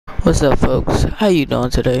What's up, folks? How you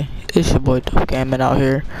doing today? It's your boy Dope Gaming out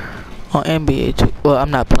here on NBA 2. Well,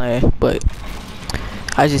 I'm not playing, but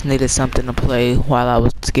I just needed something to play while I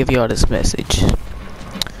was to give y'all this message.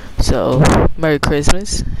 So, Merry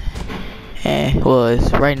Christmas. And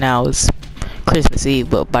right now it's Christmas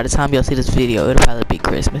Eve, but by the time y'all see this video, it'll probably be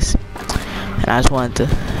Christmas. And I just wanted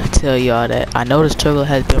to tell y'all that I know the struggle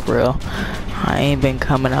has been real. I ain't been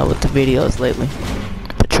coming out with the videos lately,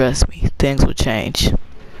 but trust me, things will change.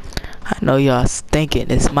 I know y'all thinking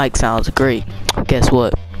this mic sounds great. Guess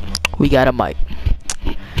what? We got a mic.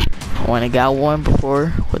 I went and got one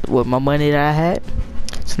before with my money that I had.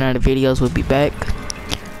 So now the videos will be back.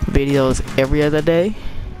 Videos every other day.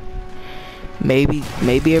 Maybe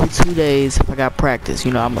every 2 days if I got practice.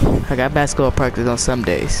 You know, I got basketball practice on some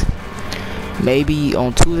days. Maybe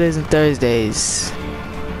on Tuesdays and Thursdays.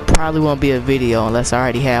 Probably won't be a video unless I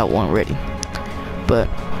already had one ready. But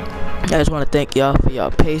I just want to thank y'all for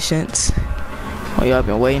y'all patience while y'all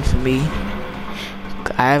been waiting for me.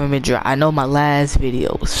 I haven't been I know my last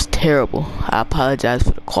video was terrible. I apologize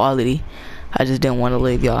for the quality. I just didn't want to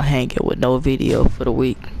leave y'all hanging with no video for the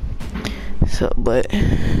week. So, but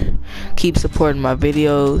keep supporting my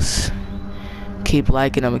videos. Keep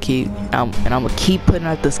liking them and I'm gonna keep putting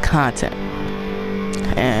out this content.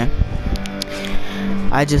 And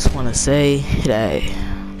I just want to say that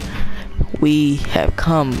we have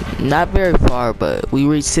come not very far, but we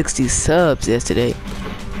reached 60 subs yesterday.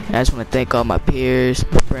 And I just want to thank all my peers,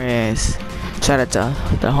 my friends. Shout out to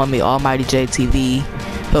the homie Almighty JTV.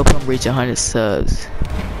 Help him reach 100 subs.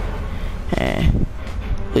 And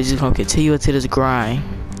we're just gonna continue into this grind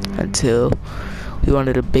until we're one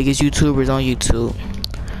of the biggest YouTubers on YouTube.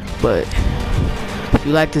 But if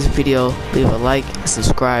you like this video, leave a like and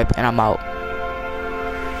subscribe, and I'm out.